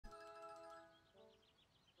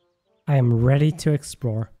I am ready to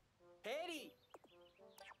explore.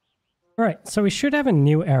 Alright, so we should have a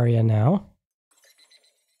new area now.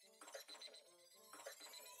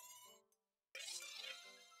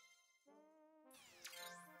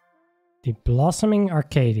 The Blossoming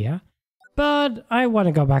Arcadia. But I want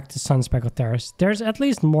to go back to Sunspeckled Terrace. There's at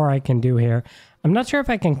least more I can do here. I'm not sure if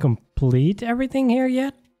I can complete everything here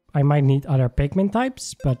yet. I might need other Pikmin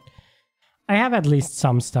types, but I have at least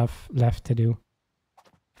some stuff left to do.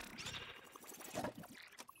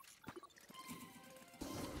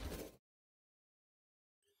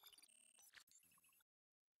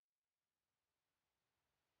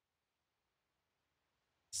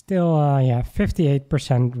 Still, yeah,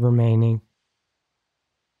 58% remaining.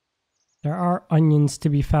 There are onions to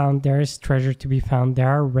be found. There is treasure to be found. There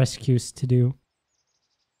are rescues to do.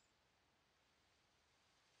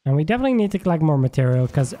 And we definitely need to collect more material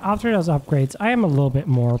because after those upgrades, I am a little bit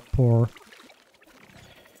more poor.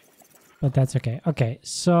 But that's okay. Okay,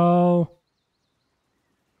 so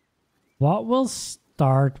what we'll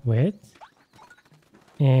start with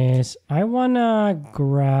is I want to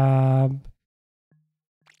grab,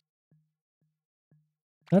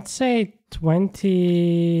 let's say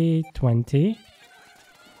 20.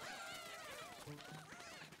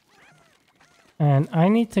 And I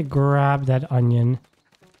need to grab that onion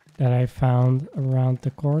that I found around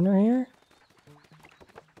the corner here.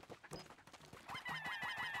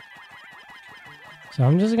 So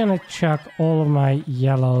I'm just gonna chuck all of my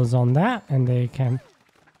yellows on that and they can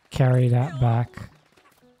carry that back.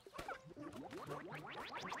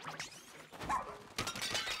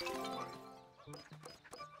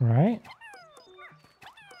 Right.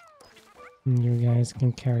 And you guys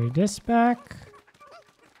can carry this back.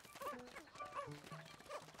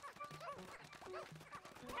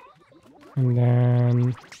 And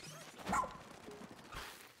then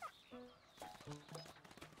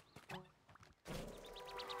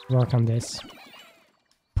work on this.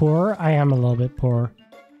 Poor? I am a little bit poor.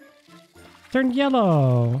 Turn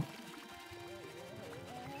yellow.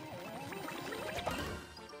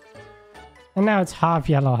 And now it's half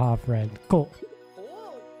yellow, half red. Cool.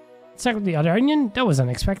 Second, the other onion? That was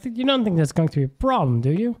unexpected. You don't think that's going to be a problem,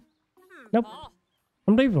 do you? Nope.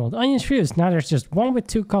 Unbelievable. The onion's fused. Now there's just one with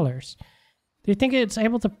two colors. Do you think it's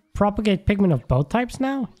able to propagate Pikmin of both types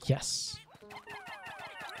now? Yes.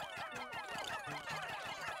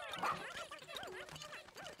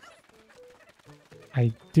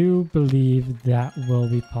 I do believe that will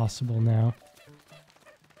be possible now.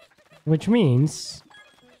 Which means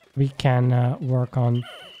we can work on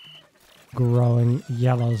growing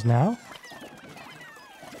yellows now.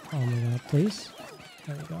 Oh my god, please.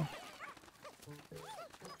 There we go.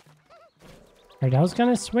 Are those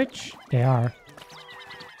gonna switch? They are.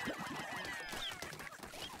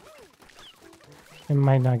 I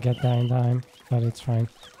might not get that in time, but it's fine.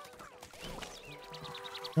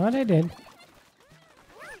 No, they did.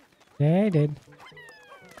 They did.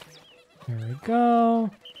 There we go.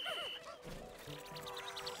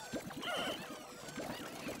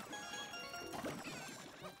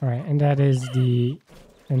 Alright, and that is the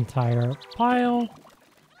entire pile.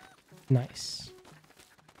 Nice.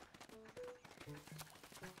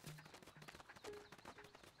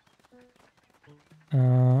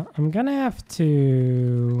 I'm gonna have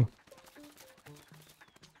to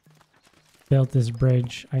build this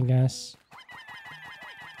bridge, I guess.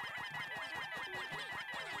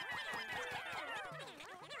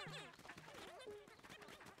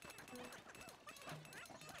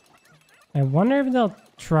 I wonder if they'll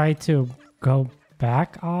try to go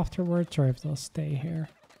back afterwards or if they'll stay here.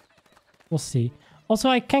 We'll see. Also,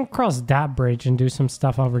 I can cross that bridge and do some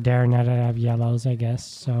stuff over there now that I have yellows, I guess.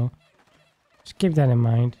 So just keep that in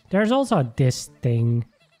mind. There's also this thing.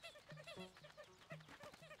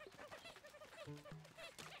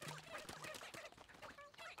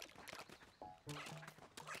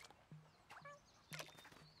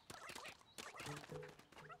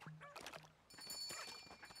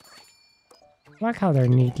 I like how they're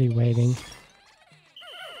neatly waiting.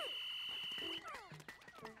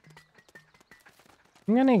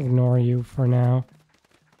 I'm gonna ignore you for now.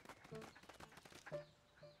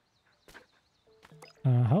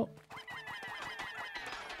 Oh.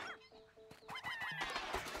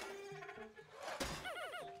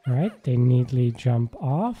 Alright, they neatly jump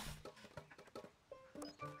off.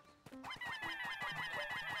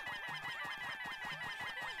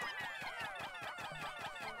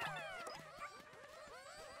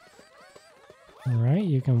 Alright,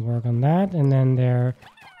 you can work on that, and then there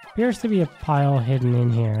appears to be a pile hidden in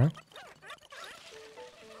here.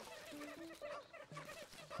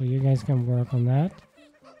 So you guys can work on that.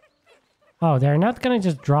 Oh, they're not gonna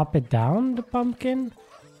just drop it down, the pumpkin?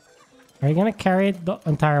 Are you gonna carry it the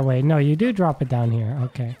entire way? No, you do drop it down here.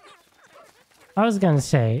 Okay. I was gonna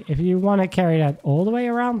say, if you want to carry that all the way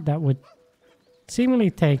around, that would seemingly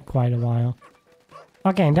take quite a while.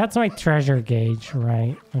 Okay, and that's my treasure gauge,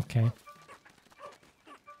 right? Okay.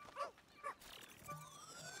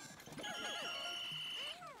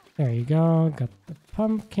 There you go. Got the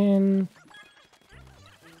pumpkin.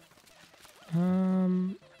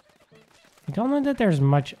 I don't know that there's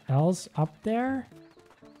much else up there.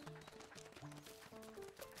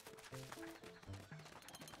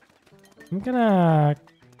 I'm gonna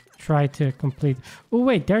try to complete... Oh,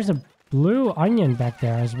 wait, there's a blue onion back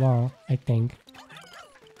there as well, I think.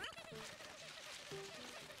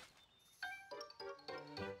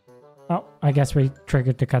 Oh, I guess we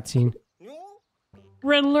triggered the cutscene.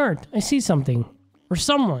 Red alert! I see something. Or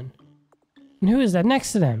someone. And who is that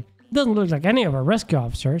next to them? Doesn't look like any of our rescue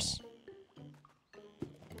officers.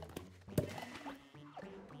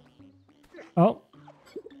 Oh.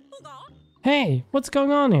 Hey, what's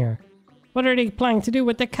going on here? What are they planning to do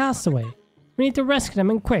with the castaway? We need to rescue them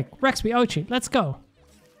and quick. Raxby, Ochi, let's go.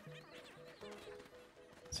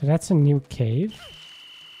 So that's a new cave.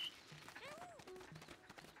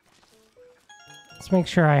 Let's make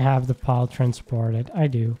sure I have the pile transported. I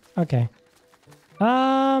do. Okay.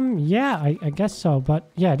 Yeah, I guess so. But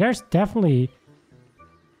yeah, there's definitely...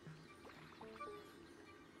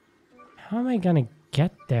 How am I gonna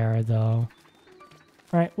get there, though?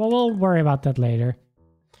 Alright, well, we'll worry about that later.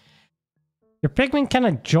 Your Pikmin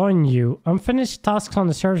cannot join you. Unfinished tasks on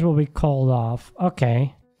the servers will be called off.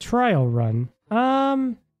 Okay. Trial run.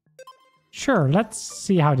 Sure, let's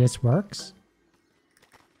see how this works.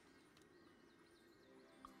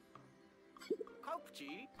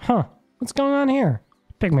 Huh. What's going on here?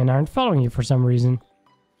 Pikmin aren't following you for some reason.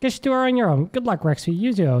 Guess you two are on your own. Good luck, Raxby.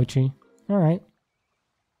 You too, Ochi. Alright.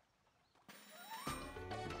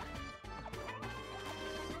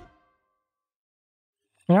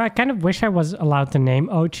 You know, I kind of wish I was allowed to name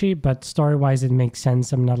Ochi, but story-wise it makes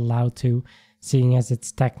sense I'm not allowed to, seeing as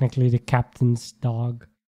it's technically the captain's dog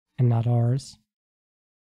and not ours.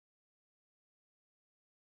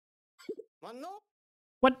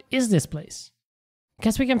 What is this place?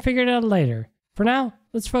 Guess we can figure it out later. For now,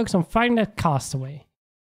 let's focus on finding that castaway.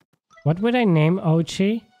 What would I name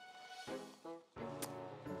Ochi?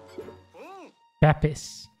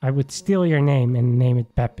 Beppis. I would steal your name and name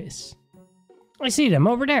it Beppis. I see them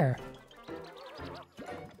over there.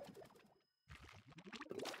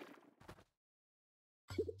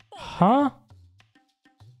 Huh?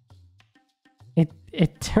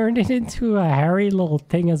 It turned it into a hairy little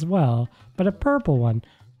thing as well, but a purple one.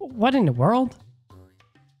 What in the world?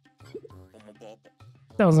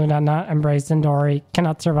 Those who do not embrace Dandori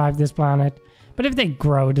cannot survive this planet, but if they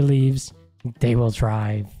grow the leaves, they will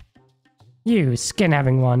thrive. You,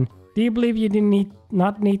 skin-having one, do you believe you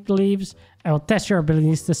not need the leaves? I will test your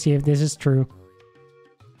abilities to see if this is true.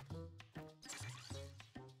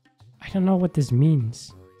 I don't know what this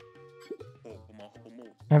means.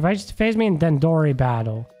 I invite you to face me in Dandori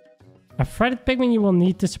battle. A fretted Pikmin you will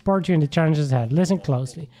need to support you in the challenges ahead. Listen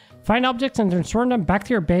closely. Find objects and transform them back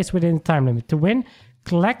to your base within the time limit. To win,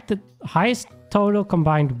 collect the highest total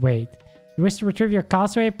combined weight. If you wish to retrieve your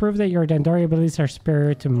castaway, prove that your Dandori abilities are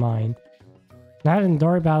superior to mine. Now the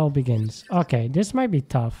Dandori battle begins. Okay, this might be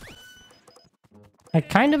tough. I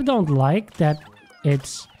kind of don't like that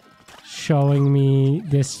it's showing me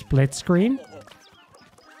this split screen,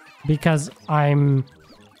 because I'm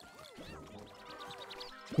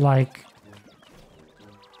like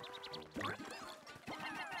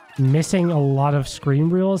missing a lot of screen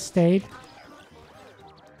real estate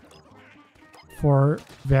for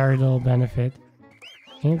very little benefit.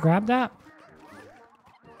 Can you grab that?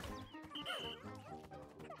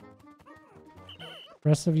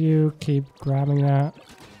 Rest of you keep grabbing that.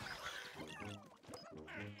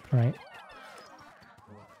 Right.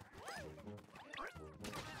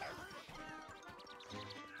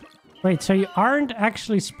 Wait, so you aren't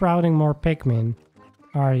actually sprouting more Pikmin,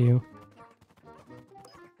 are you?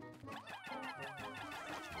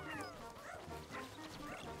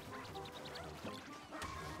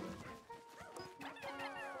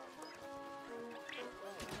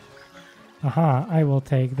 Aha, I will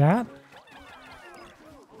take that.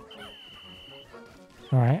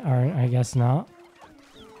 Alright, I guess not.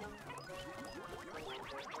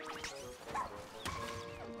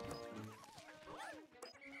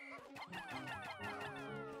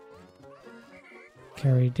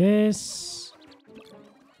 Carry this.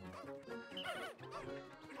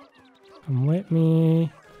 Come with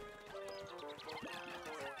me.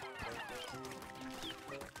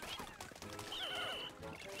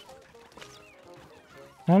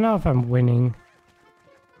 I don't know if I'm winning.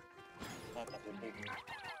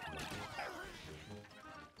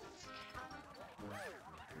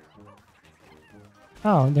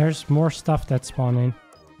 Oh, there's more stuff that's spawning.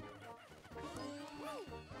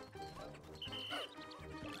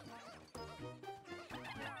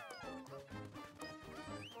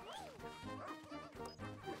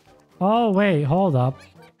 Oh, wait, hold up.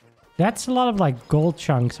 That's a lot of, like, gold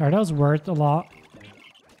chunks. Are those worth a lot?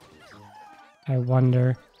 I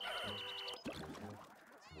wonder.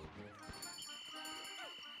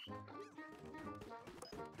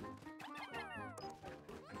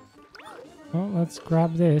 Well, let's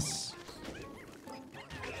grab this.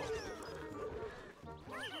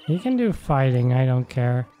 You can do fighting, I don't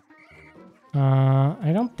care.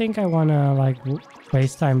 I don't think I want to, like,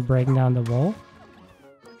 waste time breaking down the wall.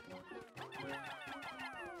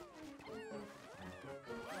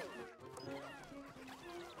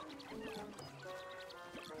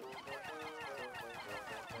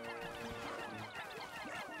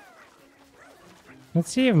 Let's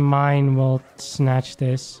see if mine will snatch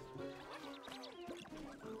this.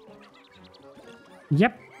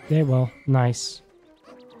 Yep, they will. Nice.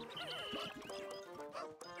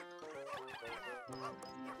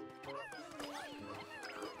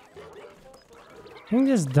 I think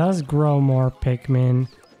this does grow more Pikmin.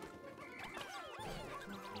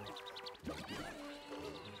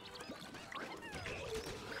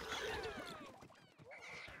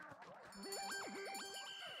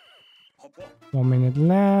 One minute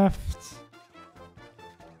left.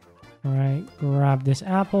 Alright, grab this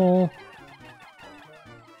apple.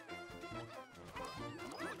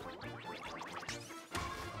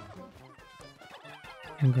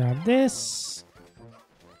 And grab this.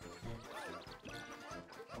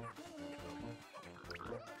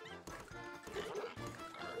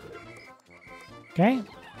 Okay.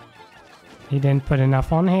 He didn't put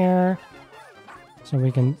enough on here. So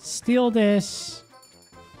we can steal this.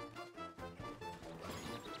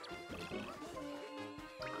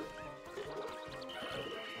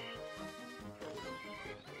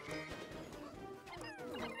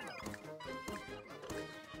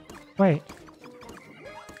 Wait.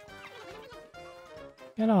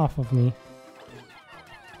 Get off of me.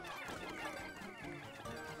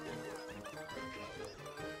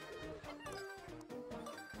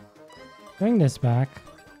 Bring this back.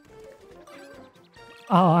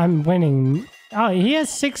 Oh, I'm winning. Oh, he has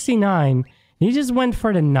 69. He just went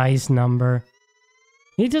for the nice number.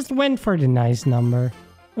 He just went for the nice number.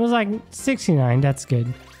 It was like 69. That's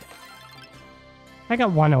good. I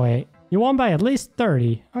got 108. You won by at least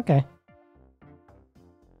 30. Okay.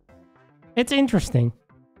 It's interesting.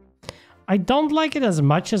 I don't like it as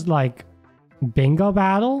much as like Bingo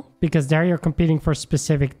Battle, because there you're competing for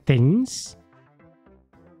specific things.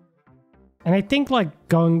 And I think like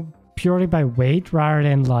going purely by weight rather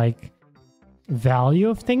than like value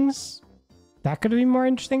of things, that could be more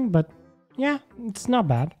interesting, but yeah, it's not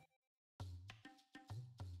bad.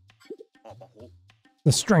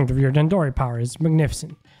 The strength of your Dandori power is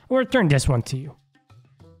magnificent. I'll return this one to you.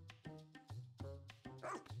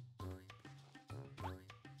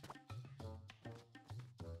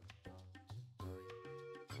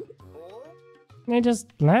 They just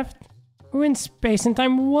left? Who in space and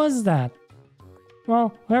time was that?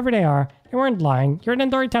 Well, whoever they are, they weren't lying. Your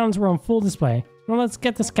Dandori talents were on full display. Well, let's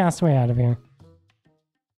get this castaway out of here.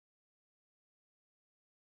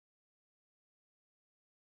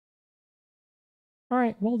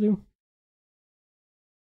 Alright, will do.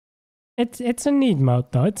 It's a neat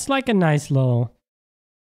mode though. It's like a nice little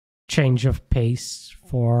change of pace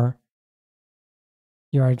for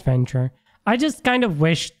your adventure. I just kind of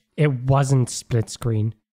wish it wasn't split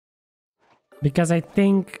screen. Because I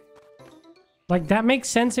think like that makes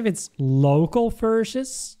sense if it's local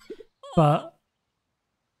versus, but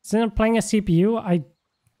since I'm playing a CPU, I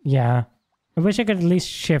wish I could at least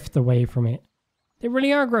shift away from it. They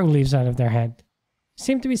really are growing leaves out of their head.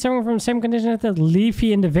 Seem to be suffering from the same condition as the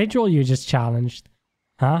leafy individual you just challenged.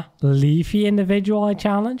 Huh? Leafy individual I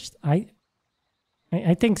challenged? I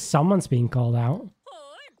think someone's being called out.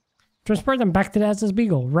 Transport them back to the SS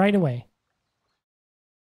Beagle right away.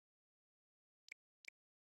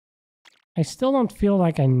 I still don't feel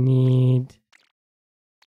like I need...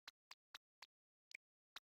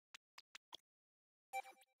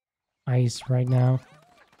 ice right now.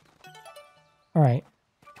 Alright.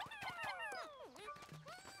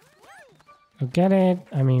 Go get it.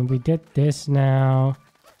 I mean, we did this now.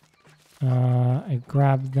 I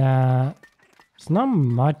grabbed that. It's not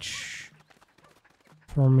much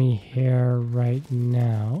for me here right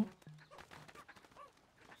now.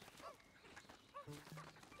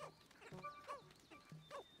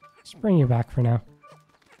 Just bring you back for now.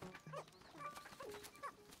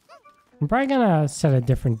 I'm probably gonna set a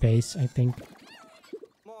different base, I think.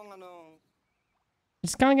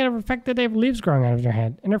 It's kind of get affected. They have leaves growing out of their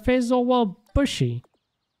head, and their face is all well bushy.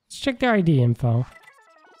 Let's check their ID info.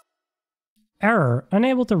 Error.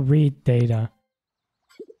 Unable to read data.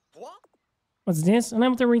 What's this?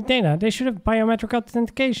 Unable to read data. They should have biometric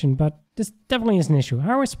authentication, but this definitely is an issue.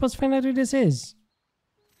 How are we supposed to find out who this is?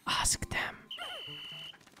 Ask them.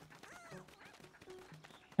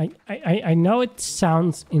 I know it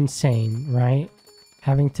sounds insane, right?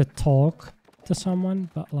 Having to talk to someone,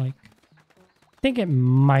 but like, I think it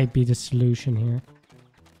might be the solution here.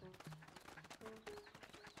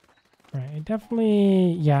 Right,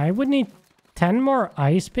 definitely, yeah, I would need 10 more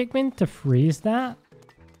ice Pikmin to freeze that.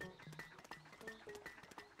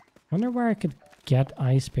 Wonder where I could get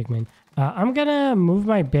ice Pikmin. I'm gonna move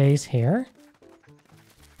my base here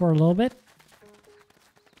for a little bit.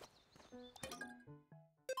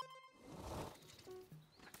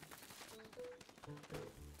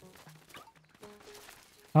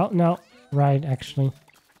 Oh, no. Right, actually.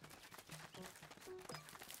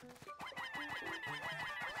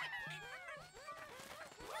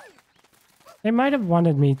 They might have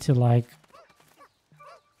wanted me to, like...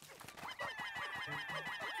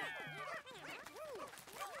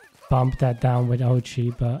 bump that down with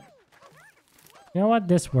Ochi, but... You know what?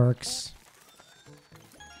 This works.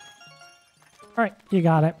 Alright, you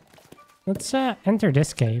got it. Let's enter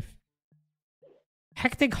this cave.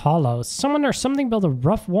 Hectic Hollows. Someone or something built a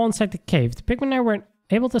rough wall inside the cave. The Pikmin and I weren't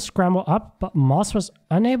able to scramble up, but Moss was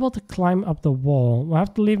unable to climb up the wall. We'll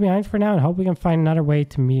have to leave behind for now and hope we can find another way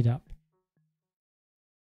to meet up.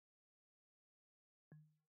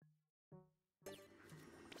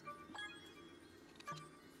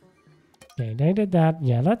 Okay, they did that.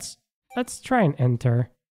 Yeah, let's try and enter.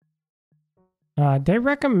 They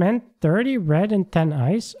recommend 30 red and 10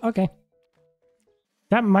 ice. Okay.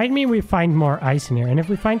 That might mean we find more ice in here. And if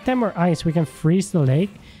we find 10 more ice, we can freeze the lake.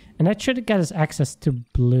 And that should get us access to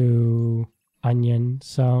blue onion.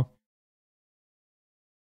 So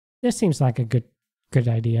this seems like a good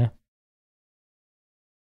idea.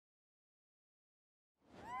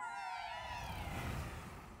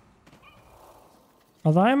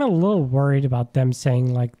 Although I'm a little worried about them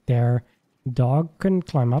saying like their dog couldn't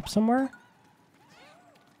climb up somewhere.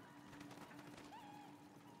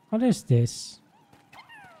 What is this?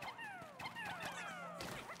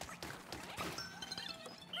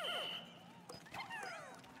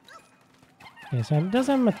 Okay, so it does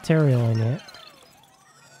have material in it.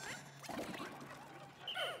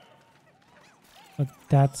 But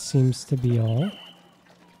that seems to be all.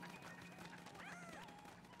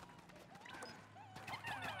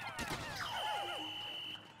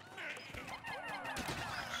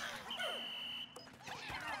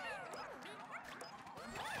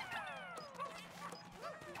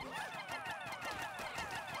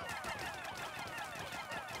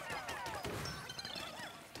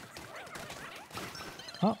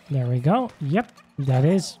 Oh, there we go. Yep, that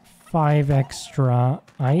is 5 extra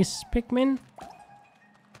ice Pikmin.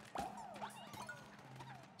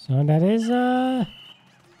 So that is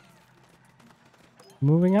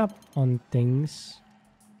moving up on things.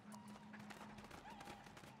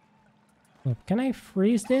 Look, can I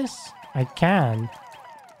freeze this? I can.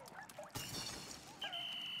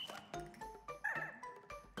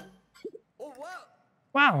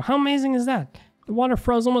 Wow, how amazing is that? The water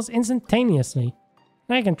froze almost instantaneously.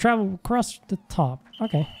 Now I can travel across the top.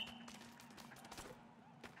 Okay.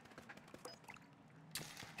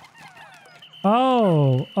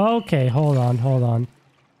 Oh, okay. Hold on.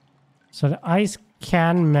 So the ice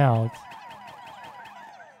can melt.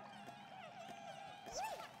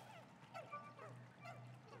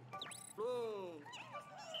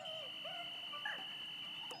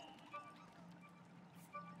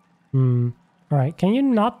 Alright, can you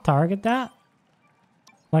not target that?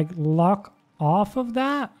 Like, lock off of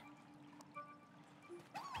that?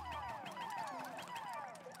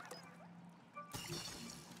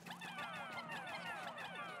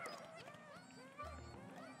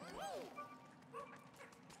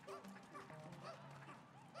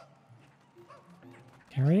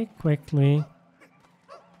 Very quickly.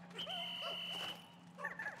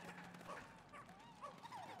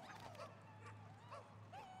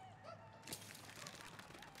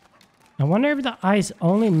 I wonder if the ice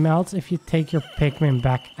only melts if you take your Pikmin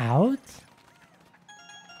back out?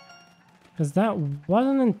 Because that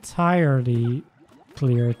wasn't entirely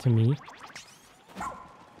clear to me.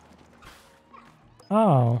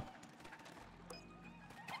 Oh.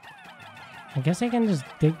 I guess I can just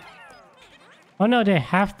dig... Oh no, they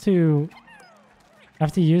have to I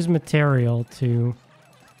have to use material to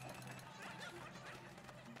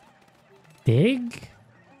dig?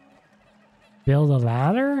 Build a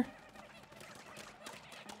ladder?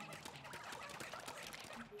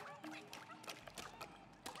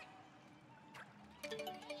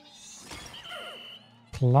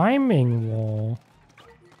 Climbing wall.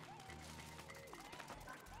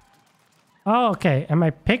 Oh, okay. And my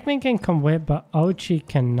Pikmin can come with, but Ochi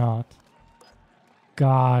cannot.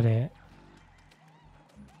 Got it.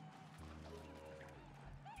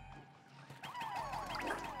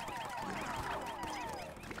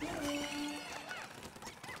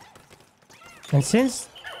 And since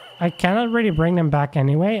I cannot really bring them back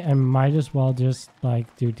anyway, I might as well just,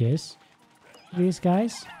 like, do this. These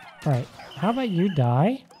guys. Alright. How about you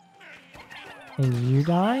die? And you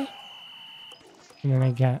die? And then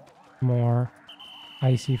I get more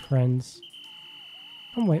icy friends.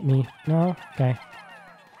 Come with me. No? Okay.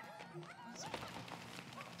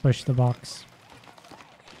 Push the box.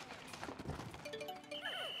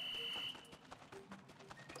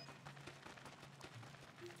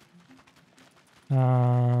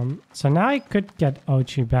 So now I could get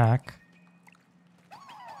Ochi back.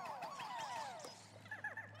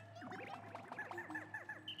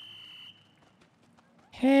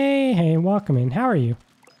 Hey, welcome in. How are you?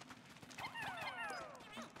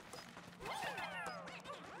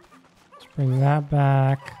 Let's bring that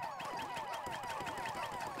back.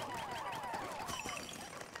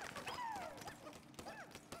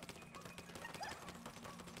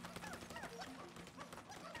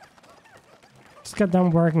 Just got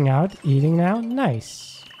done working out, eating now.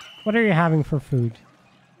 Nice. What are you having for food?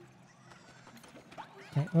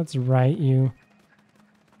 Okay, let's write you.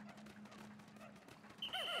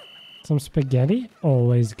 Some spaghetti,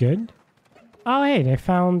 always good. Oh, hey, they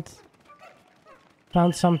found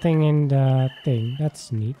something in the thing.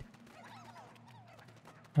 That's neat.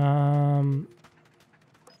 Oh,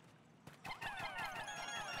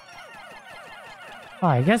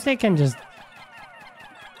 I guess they can just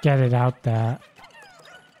get it out there.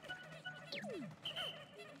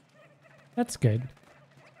 That's good.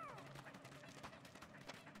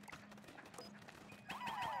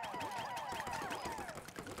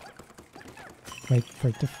 Wait for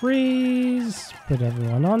it to freeze. Put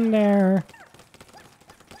everyone on there.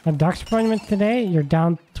 A doctor's appointment today. You're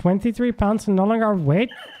down 23 pounds and no longer overweight.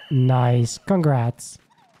 Nice. Congrats.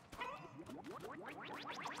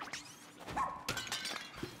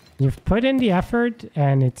 You've put in the effort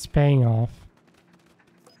and it's paying off.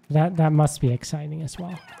 That must be exciting as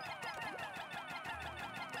well.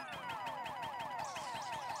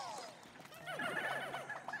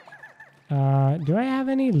 Do I have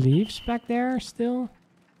any leaves back there still?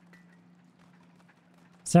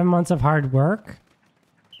 7 months of hard work.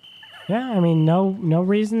 Yeah, I mean, no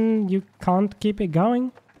reason you can't keep it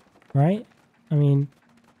going, right? I mean,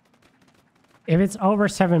 if it's over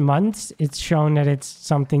 7 months, it's shown that it's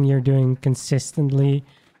something you're doing consistently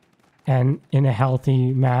and in a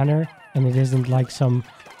healthy manner, and it isn't like some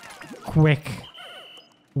quick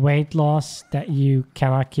weight loss that you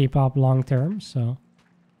cannot keep up long term, so...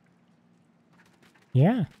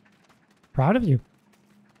 Yeah, proud of you.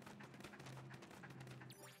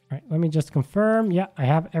 All right, let me just confirm. Yeah, I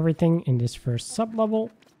have everything in this first sub-level.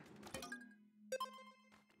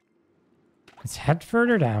 Let's head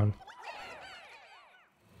further down.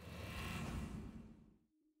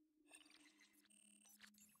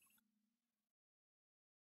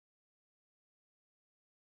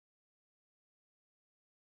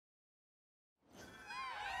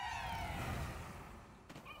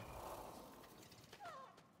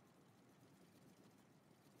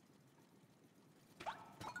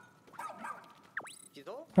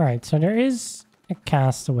 All right, so there is a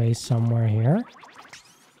castaway somewhere here.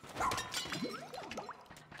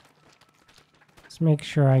 Let's make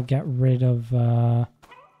sure I get rid of the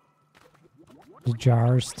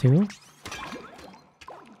jars too.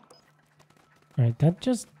 All right, that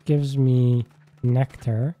just gives me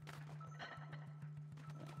nectar.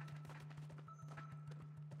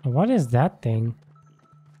 What is that thing?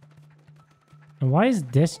 And why is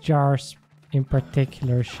this jar in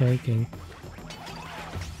particular shaking?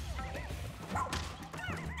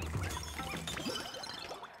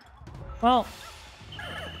 Well,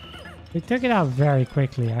 we took it out very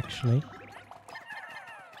quickly, actually.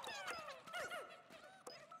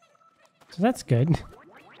 So that's good.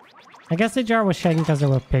 I guess the jar was shaking because there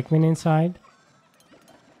were Pikmin inside.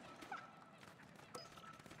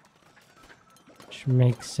 Which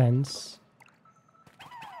makes sense.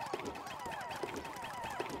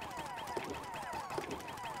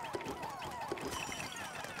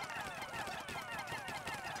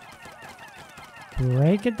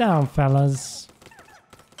 Break it down, fellas.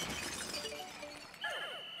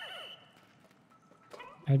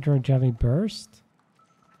 Hydro Jelly Burst?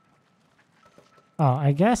 Oh,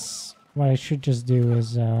 I guess what I should just do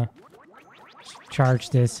is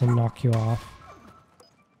charge this and knock you off.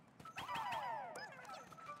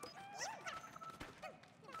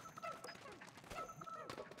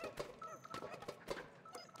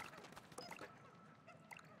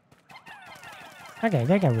 Okay,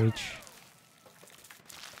 they can reach.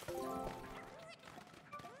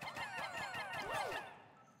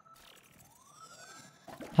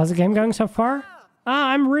 How's the game going so far?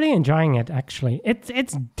 I'm really enjoying it, actually.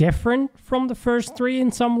 It's different from the first three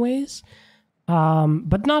in some ways,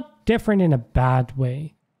 but not different in a bad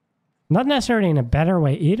way. Not necessarily in a better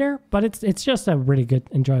way either, but it's just a really good,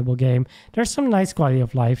 enjoyable game. There's some nice quality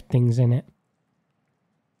of life things in it.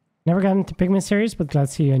 Never got into Pikmin series, but glad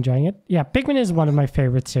to see you enjoying it. Yeah, Pikmin is one of my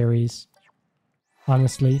favorite series,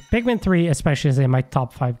 honestly. Pikmin 3 especially is in my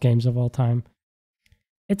top 5 games of all time.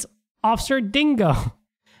 It's Officer Dingo,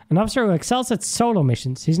 an officer who excels at solo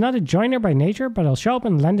missions. He's not a joiner by nature, but he'll show up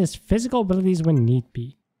and lend his physical abilities when need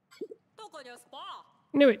be.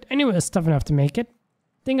 Knew it. I knew it was tough enough to make it.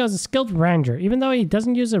 Dingo's a skilled ranger. Even though he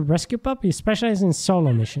doesn't use a rescue pup, he specializes in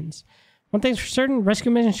solo missions. One thing's for certain,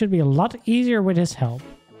 rescue missions should be a lot easier with his help.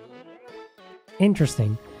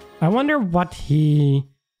 Interesting. I wonder what he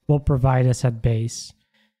will provide us at base.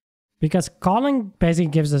 Because calling basically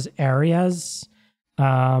gives us areas.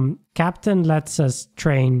 Captain lets us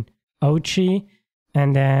train Ochi.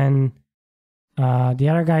 And then the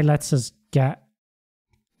other guy lets us get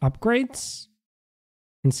upgrades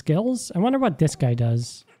and skills. I wonder what this guy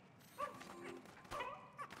does.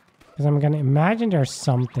 Because I'm going to imagine there's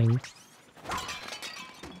something.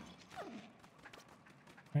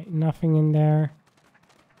 Right, nothing in there.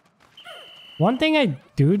 One thing I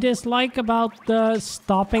do dislike about the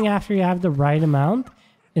stopping after you have the right amount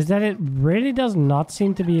is that it really does not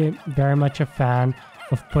seem to be very much a fan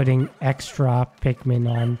of putting extra Pikmin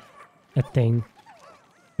on a thing.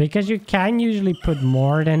 Because you can usually put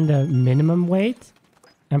more than the minimum weight,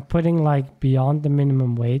 and putting like beyond the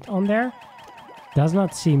minimum weight on there does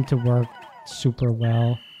not seem to work super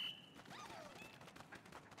well.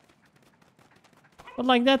 But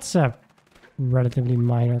like that's a relatively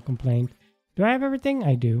minor complaint. Do I have everything?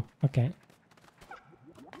 I do. Okay.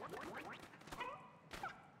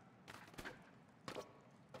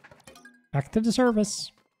 Back to the service.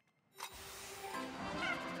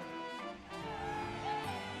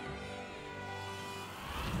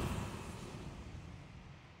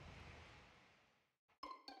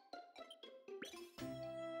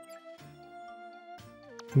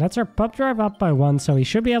 And that's our pup drive up by 1, so we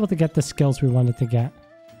should be able to get the skills we wanted to get.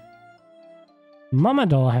 Mama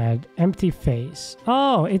doll head, empty face.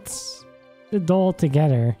 Oh, it's the doll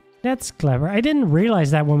together. That's clever. I didn't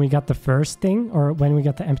realize that when we got the first thing, or when we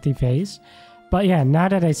got the empty face. But yeah, now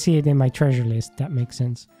that I see it in my treasure list, that makes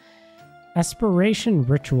sense. Aspiration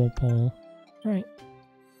ritual pole. Right.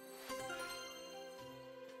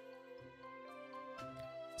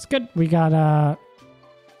 It's good. We got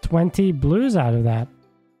 20 blues out of that,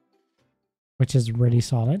 which is really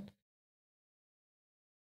solid.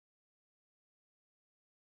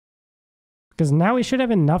 Because now we should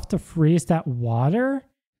have enough to freeze that water.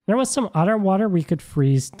 There was some other water we could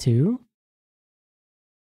freeze too.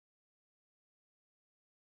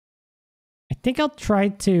 I think I'll try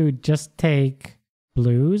to just take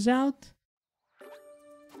blues out.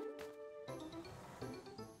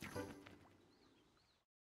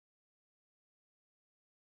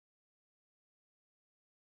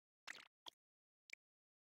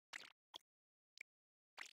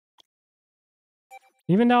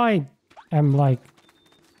 Even though I am like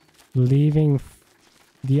leaving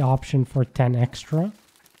the option for 10 extra.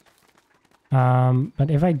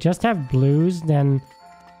 But if I just have blues, then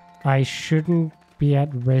I shouldn't be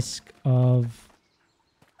at risk of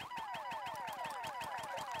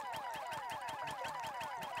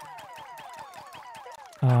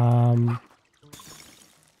what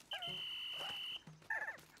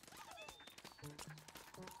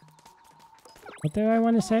do I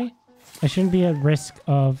want to say? I shouldn't be at risk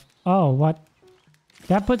of... Oh, what?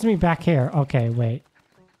 That puts me back here. Okay, wait.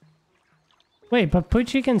 Wait, but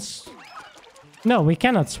Poochie can... No, we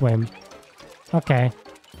cannot swim. Okay.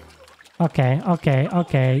 Okay, okay,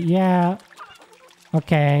 okay. Yeah.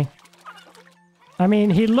 Okay. I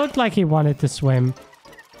mean, he looked like he wanted to swim.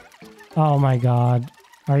 Oh my god.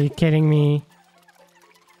 Are you kidding me?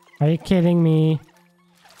 Are you kidding me?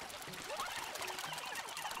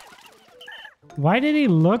 Why did he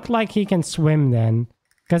look like he can swim then?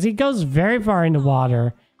 Because he goes very far in the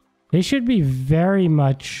water. They should be very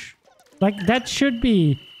much... Like, that should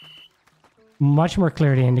be much more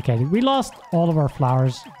clearly indicated. We lost all of our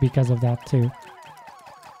flowers because of that too.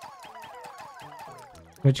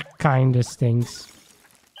 Which kind of stinks.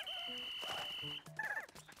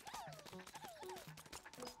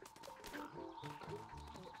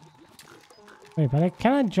 Wait, but I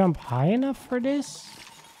cannot jump high enough for this?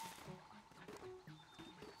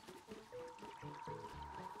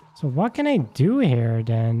 So what can I do here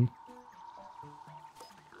then?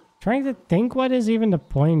 Trying to think what is even the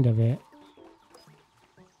point of it.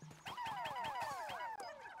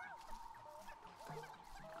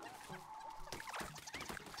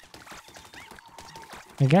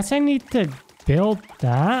 I guess I need to build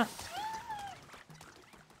that.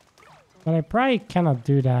 But I probably cannot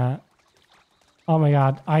do that. Oh my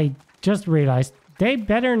god, I just realized they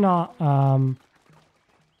better not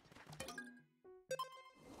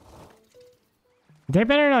they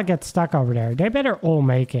better not get stuck over there. They better all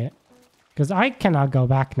make it. Because I cannot go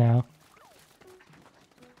back now.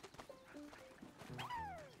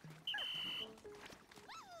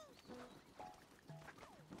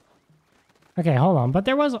 Okay, hold on. But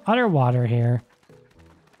there was other water here.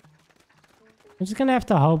 I'm just gonna have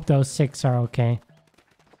to hope those 6 are okay.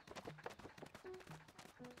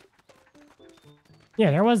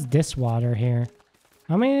 Yeah, there was this water here.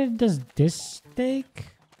 How many does this take?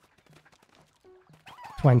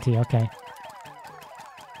 20, okay.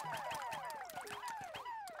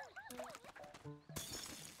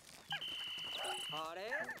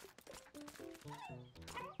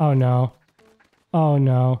 Oh no. Oh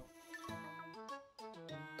no.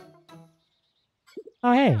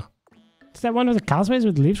 Oh hey. Is that one of the castaways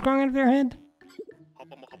with leaves growing out of their head?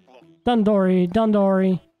 Dandori,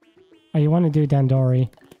 Dandori. Oh, you want to do Dandori.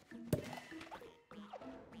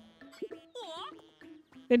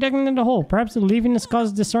 They're digging in the hole. Perhaps the leaviness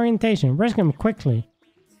caused disorientation. Rescue them quickly.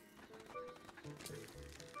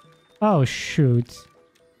 Oh, shoot.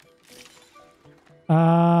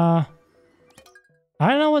 I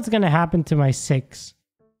don't know what's going to happen to my 6.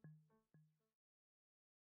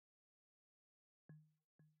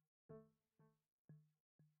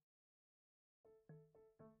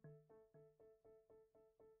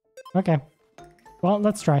 Okay. Well,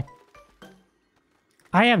 let's try.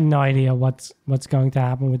 I have no idea what's going to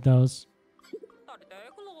happen with those.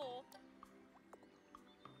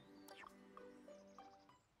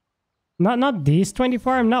 Not these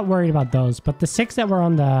 24. I'm not worried about those, but the 6 that were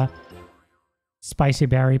on the spicy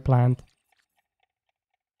berry plant.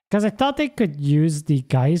 Because I thought they could use the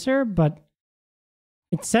geyser, but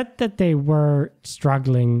it said that they were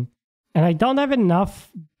struggling, and I don't have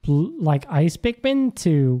enough like ice Pikmin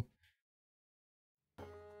to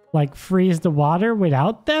like freeze the water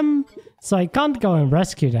without them, so I can't go and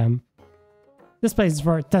rescue them. This place is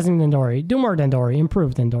for testing Dandori. Do more Dandori,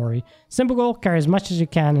 improve Dandori. Simple goal, carry as much as you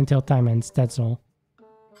can until time ends, that's all.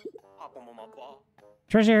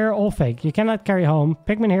 Treasure here, all fake. You cannot carry home.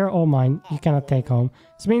 Pikmin here, all mine. You cannot take home.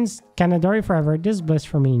 This means Dandori forever. This is bliss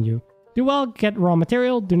for me and you. Do well, get raw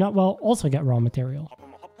material. Do not well, also get raw material.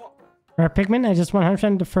 Rare Pikmin, I just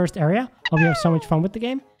 100% the first area. Hope you have so much fun with the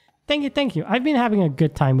game. Thank you, thank you. I've been having a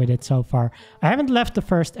good time with it so far. I haven't left the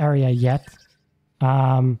first area yet.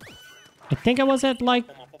 I think I was at like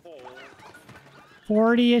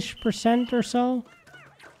 40-ish% or so.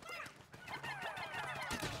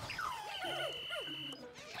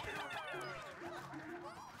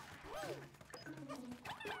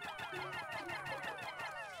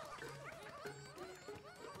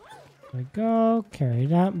 There we go. Carry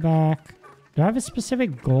that back. Do I have a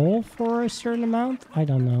specific goal for a certain amount? I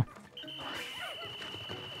don't know.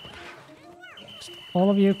 All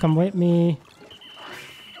of you, come with me.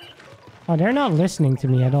 Oh, they're not listening to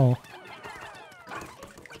me at all.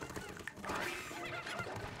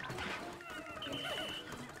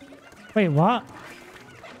 Wait, what?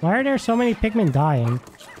 Why are there so many Pikmin dying?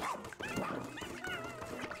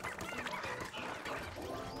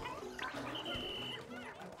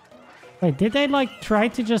 Wait, did they like try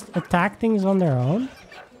to just attack things on their own?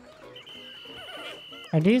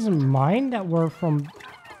 Are these mine that were from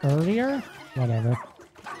earlier? Whatever.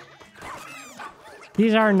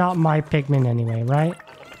 These are not my Pikmin anyway, right?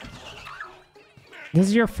 This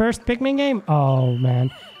is your first Pikmin game? Oh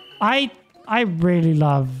man. I really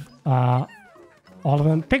love all of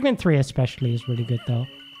them. Pikmin 3 especially is really good though.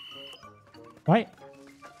 Why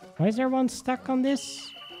is there one stuck on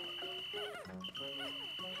this?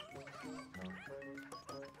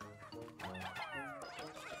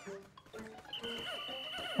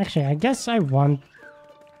 Actually, I guess I want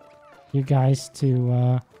you guys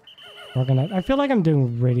to organize. I feel like I'm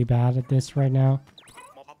doing really bad at this right now.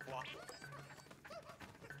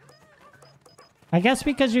 I guess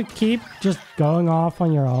because you keep just going off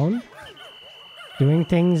on your own, doing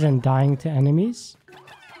things and dying to enemies.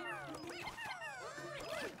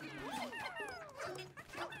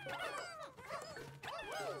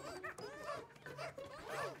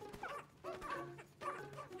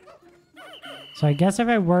 So I guess if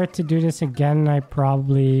I were to do this again, I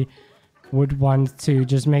probably would want to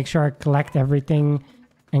just make sure I collect everything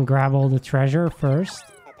and grab all the treasure first.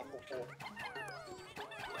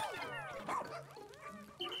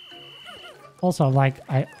 Also, like,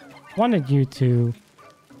 I wanted you to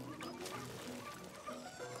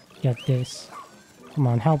get this. Come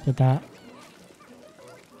on, help with that.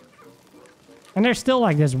 And there's still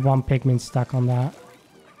like this one Pikmin stuck on that.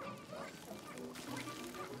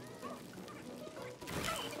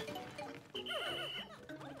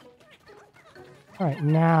 Alright,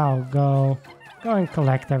 now go and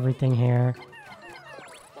collect everything here.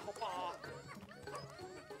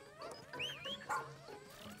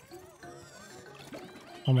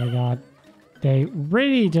 Oh my god. They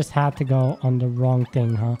really just had to go on the wrong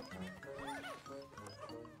thing, huh?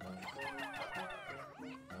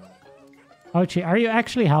 Ochi, are you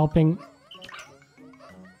actually helping?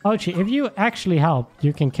 Ochi, if you actually help,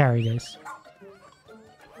 you can carry this.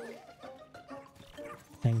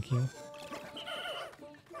 Thank you.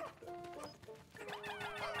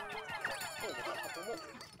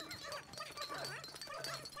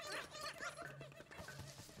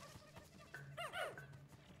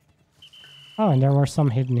 Oh, and there were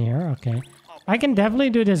some hidden here. Okay. I can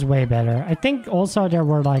definitely do this way better. I think also there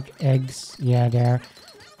were like eggs. Yeah, there.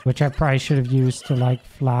 Which I probably should have used to like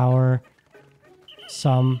flour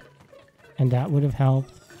some. And that would have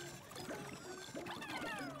helped.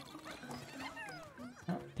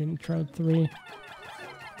 Oh, didn't throw 3.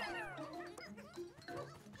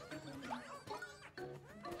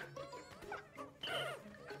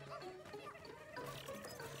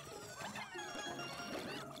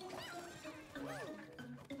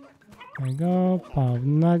 There we go, pile of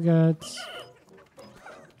nuggets.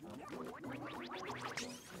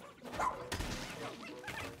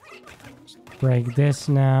 Just break this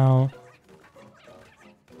now.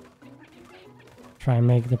 Try and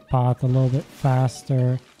make the path a little bit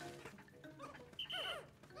faster.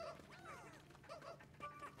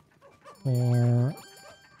 Or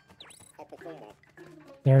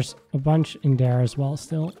there's a bunch in there as well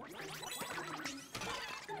still.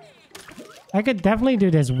 I could definitely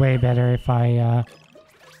do this way better if I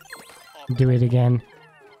do it again.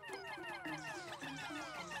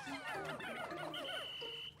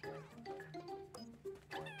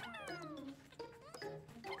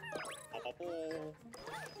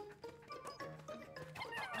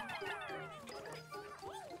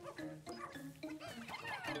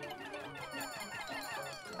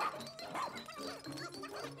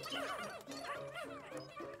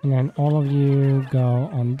 And then all of you go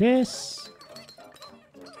on this.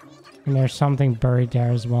 And there's something buried there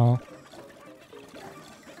as well.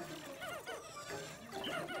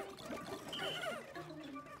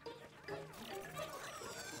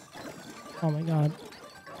 Oh my god.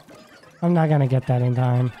 I'm not gonna get that in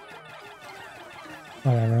time.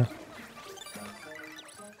 Whatever.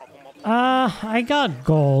 I got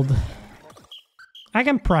gold. I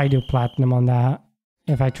can probably do platinum on that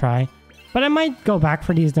if I try. But I might go back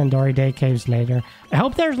for these Dandori Day caves later. I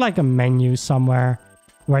hope there's like a menu somewhere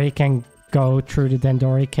where you can go through the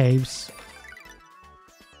Dandori caves.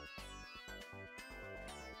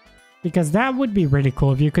 Because that would be really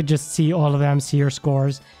cool if you could just see all of them, see your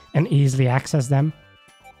scores, and easily access them.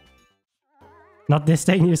 Not this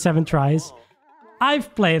taking you 7 tries.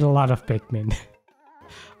 I've played a lot of Pikmin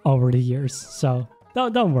over the years, so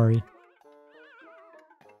don't worry.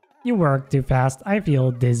 You work too fast. I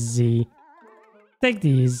feel dizzy. Take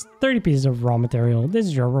these 30 pieces of raw material. This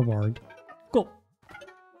is your reward. Cool.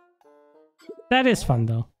 That is fun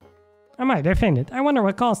though. I might have fainted. I wonder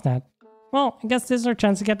what caused that. Well, I guess this is our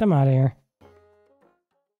chance to get them out of here.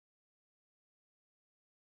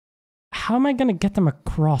 How am I gonna get them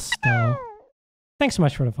across though? Thanks so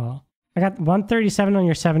much for the follow. I got 137 on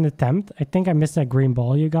your 7th attempt. I think I missed that green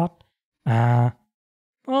ball you got. Well,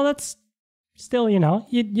 that's still, you know,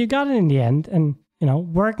 you got it in the end, and, you know,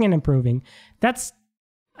 working and improving. That's,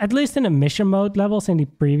 at least in the mission mode levels in the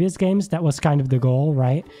previous games, that was kind of the goal,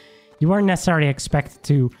 right? You weren't necessarily expected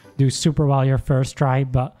to do super well your first try,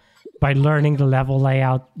 but by learning the level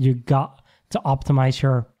layout, you got to optimize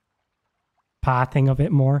your pathing a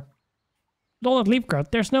bit more. Dollar leaf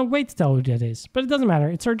growth, there's no way to tell who that is, but it doesn't matter.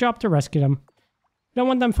 It's our job to rescue them. We don't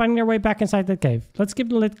want them finding their way back inside the cave. Let's keep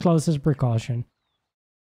the lid closed as a precaution.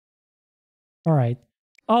 Alright.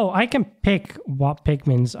 Oh, I can pick what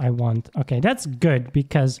Pikmins I want. Okay, that's good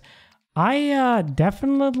because I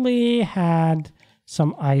definitely had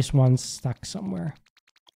some ice ones stuck somewhere.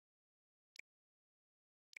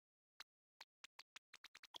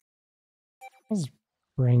 Let's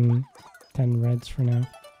bring 10 reds for now.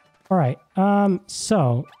 All right,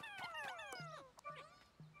 so...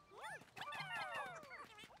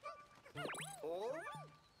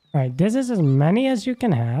 All right, this is as many as you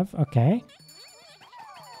can have. Okay.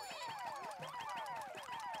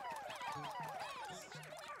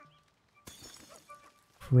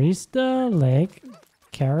 Freeze the lake.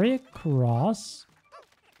 Carry across.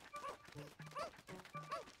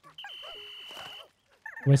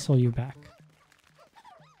 Whistle you back.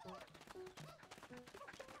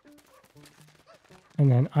 And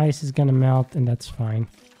then ice is gonna melt, and that's fine.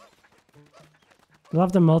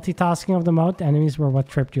 Love the multitasking of the mode. The enemies were what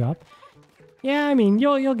tripped you up. Yeah, I mean,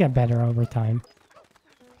 you'll get better over time.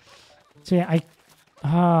 So yeah,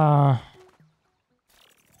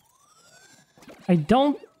 I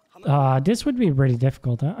don't... this would be really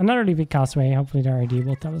difficult. Huh? Another leafy castaway. Hopefully their ID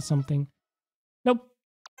will tell us something. Nope.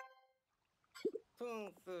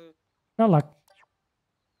 No luck.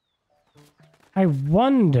 I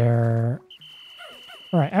wonder...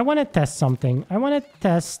 Alright, I want to test something. I want to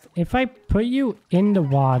test if I put you in the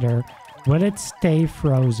water, will it stay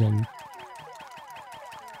frozen?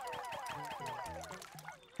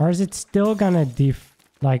 Or is it still gonna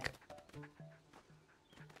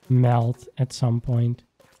melt at some point?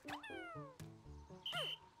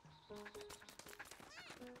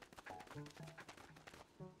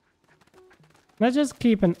 Let's just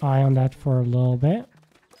keep an eye on that for a little bit.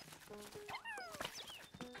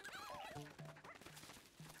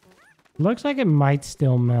 Looks like it might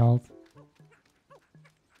still melt.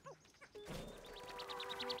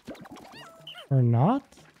 Or not?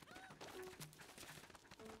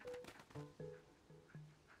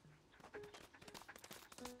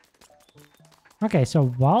 Okay, so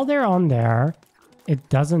while they're on there, it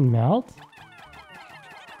doesn't melt.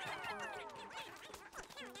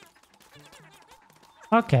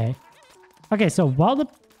 Okay. Okay, so while the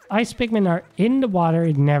ice Pikmin are in the water,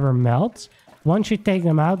 it never melts. Once you take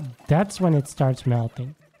them out, that's when it starts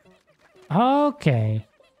melting. Okay.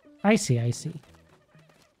 I see, I see.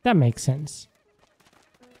 That makes sense.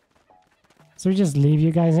 So we just leave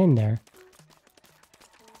you guys in there.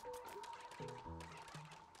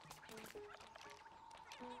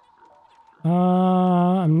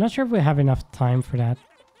 I'm not sure if we have enough time for that.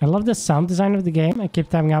 I love the sound design of the game. I keep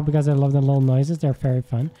tapping out because I love the little noises. They're very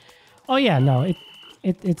fun. Oh yeah, no,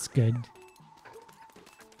 it's good.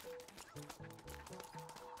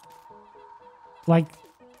 Like,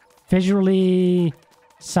 visually,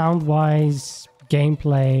 sound-wise,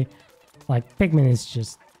 gameplay, like, Pikmin is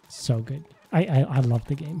just so good. I love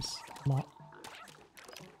the games a lot.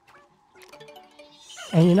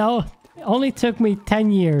 And you know, it only took me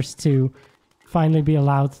 10 years to finally be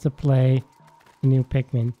allowed to play a new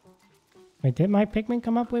Pikmin. Wait, did my Pikmin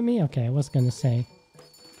come up with me? Okay, I was gonna say.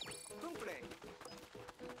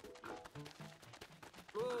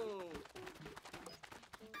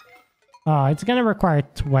 Oh, it's gonna require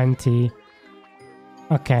 20.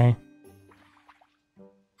 Okay.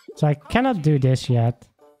 So I cannot do this yet.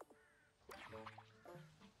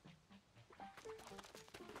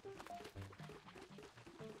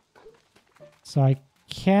 So I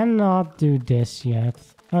cannot do this yet.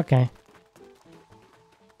 Okay.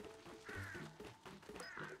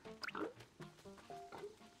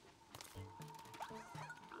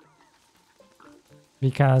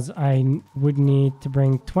 Because I would need to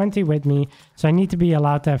bring 20 with me. So I need to be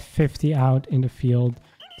allowed to have 50 out in the field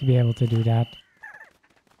to be able to do that.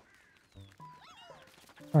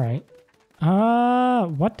 Alright.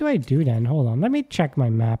 What do I do then? Hold on. Let me check my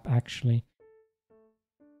map, actually.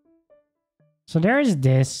 So there is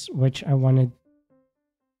this, which I want to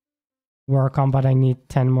work on, but I need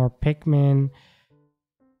 10 more Pikmin.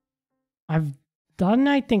 I've done,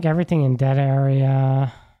 I think, everything in that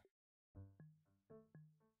area.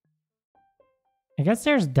 I guess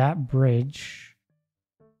there's that bridge.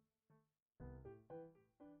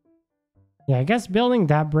 Yeah, I guess building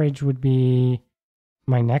that bridge would be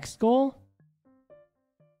my next goal.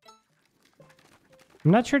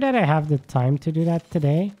 I'm not sure that I have the time to do that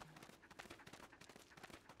today.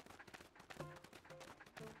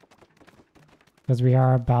 Because we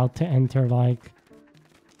are about to enter, like,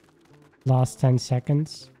 last 10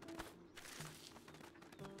 seconds.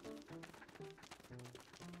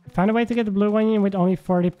 Found a way to get the blue onion with only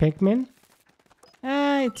 40 Pikmin.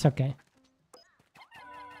 It's okay.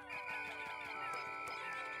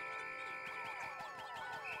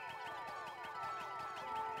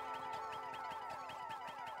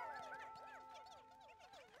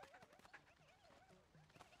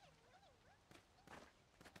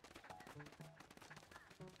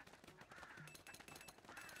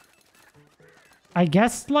 I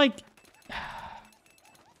guess, like...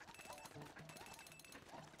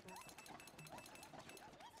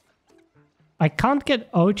 I can't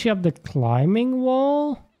get Ochi up the climbing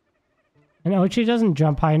wall. And Ochi doesn't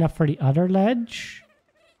jump high enough for the other ledge.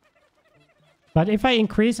 But if I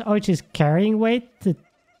increase Ochi's carrying weight to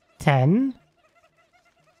 10...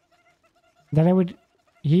 then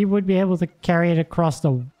he would be able to carry it across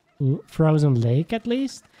the frozen lake at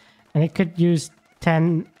least. And it could use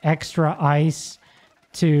 10 extra ice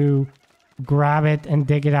to grab it and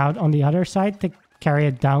dig it out on the other side to carry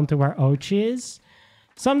it down to where Ochi is.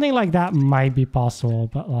 Something like that might be possible,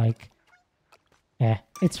 but like...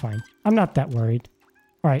 it's fine. I'm not that worried.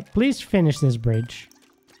 Alright, please finish this bridge.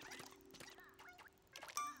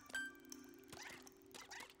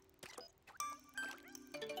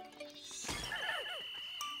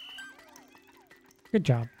 Good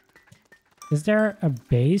job. Is there a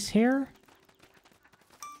base here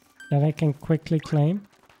that I can quickly claim?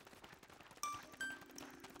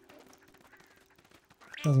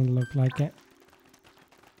 Doesn't look like it.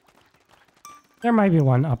 There might be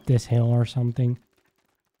one up this hill or something.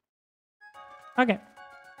 Okay.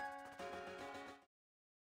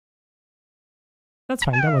 That's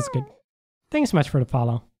fine. That was good. Thanks so much for the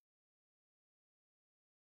follow.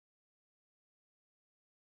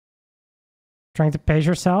 Trying to pace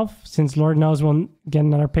yourself, since Lord knows we'll get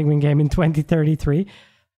another Pikmin game in 2033.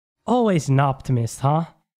 Always an optimist, huh?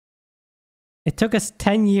 It took us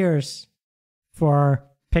 10 years for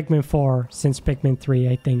Pikmin 4 since Pikmin 3,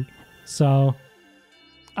 I think. So,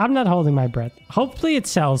 I'm not holding my breath. Hopefully it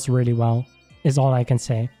sells really well, is all I can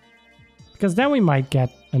say. Because then we might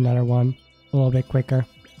get another one a little bit quicker.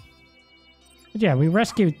 But yeah, we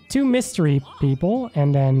rescued 2 mystery people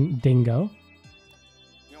and then Dingo.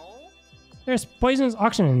 There's poisonous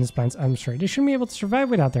oxygen in these plants, I'm sure. They shouldn't be able to survive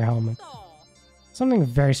without their helmet. Something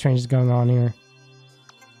very strange is going on here.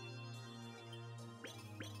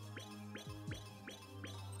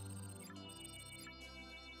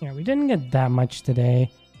 Yeah, we didn't get that much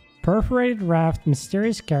today. Perforated raft,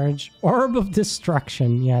 mysterious carriage, orb of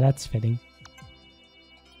destruction. Yeah, that's fitting.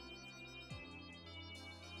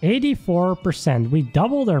 84%. We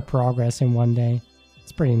doubled our progress in one day.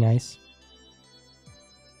 It's pretty nice.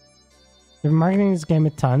 We've been marketing this game a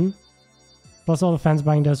ton. Plus all the fans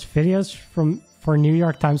buying those videos for New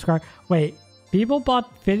York Times Square. Wait, people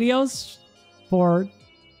bought videos for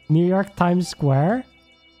New York Times Square?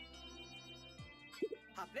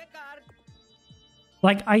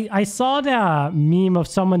 Like, I saw the meme of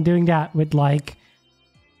someone doing that with, like,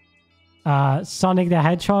 Sonic the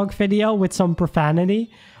Hedgehog video with some profanity,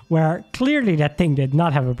 where clearly that thing did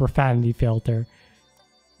not have a profanity filter.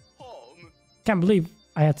 Can't believe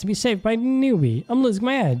I had to be saved by a newbie. I'm losing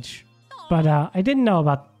my edge. But I didn't know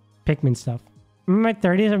about Pikmin stuff. In my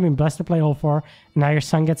 30s, I've been blessed to play all 4, and now your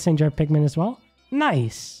son gets to enjoy Pikmin as well?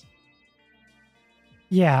 Nice!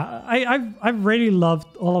 Yeah, I've really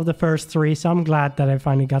loved all of the first 3, so I'm glad that I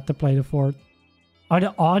finally got to play the 4th. Oh,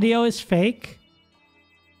 the audio is fake?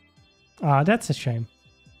 That's a shame.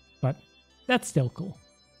 But that's still cool.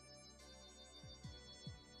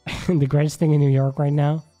 The greatest thing in New York right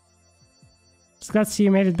now. Just glad to see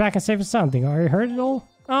you made it back and safe and sound. Are you hurt at all?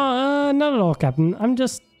 Oh, not at all, Captain. I'm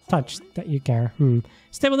just touched that you care.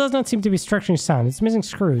 Stable does not seem to be structurally sound. It's missing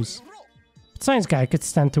screws. But science guy could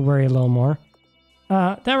stand to worry a little more.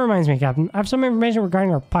 That reminds me, Captain. I have some information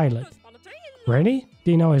regarding our pilot. Really?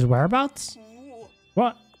 Do you know his whereabouts?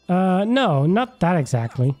 What? No, not that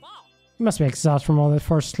exactly. You must be exhausted from all that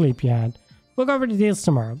forced sleep you had. We'll go over the deals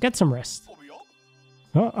tomorrow. Get some rest.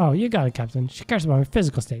 Oh, you got it, Captain. She cares about my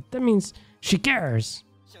physical state. That means she cares.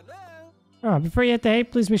 Before you hit the hay,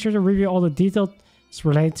 please be sure to review all the details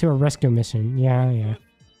related to a rescue mission. Yeah.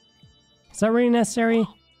 Is that really necessary?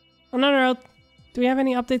 On another note, do we have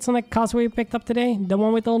any updates on that castaway we picked up today? The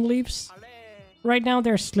one with all the leaves? Right now,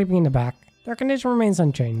 they're sleeping in the back. Their condition remains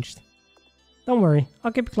unchanged. Don't worry,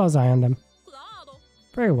 I'll keep a close eye on them.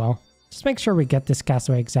 Very well. Just make sure we get this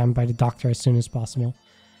castaway examined by the doctor as soon as possible.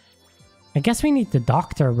 I guess we need the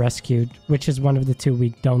doctor rescued, which is one of the 2 we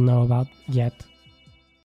don't know about yet.